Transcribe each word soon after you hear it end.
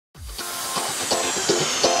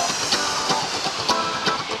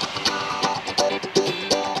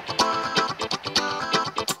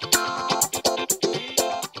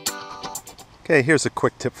Okay, here's a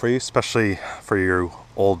quick tip for you, especially for you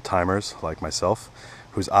old timers like myself,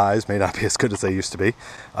 whose eyes may not be as good as they used to be.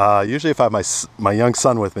 Usually if I have my young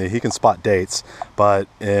son with me, he can spot dates, but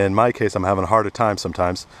in my case I'm having a harder time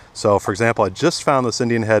sometimes. So for example, I just found this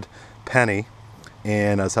Indian head penny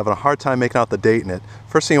and I was having a hard time making out the date in it.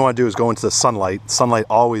 First thing you want to do is go into the sunlight. Sunlight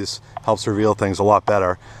always helps reveal things a lot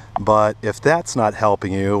better. But if that's not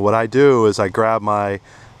helping you, what I do is I grab my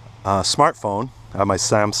smartphone, I have my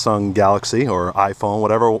Samsung Galaxy or iPhone,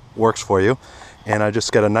 whatever works for you, and I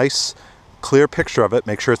just get a nice clear picture of it,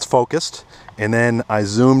 make sure it's focused, and then I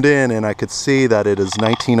zoomed in and I could see that it is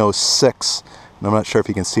 1906, and I'm not sure if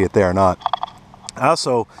you can see it there or not. I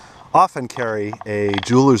also often carry a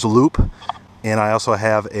jeweler's loupe, and I also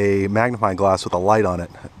have a magnifying glass with a light on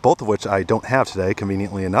it, both of which I don't have today,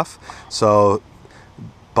 conveniently enough. So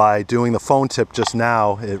by doing the phone tip just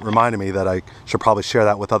now, it reminded me that I should probably share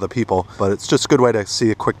that with other people. But it's just a good way to see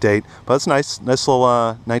a quick date. But it's nice little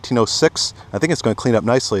 1906. I think it's going to clean up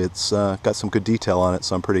nicely. It's got some good detail on it,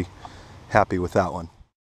 so I'm pretty happy with that one.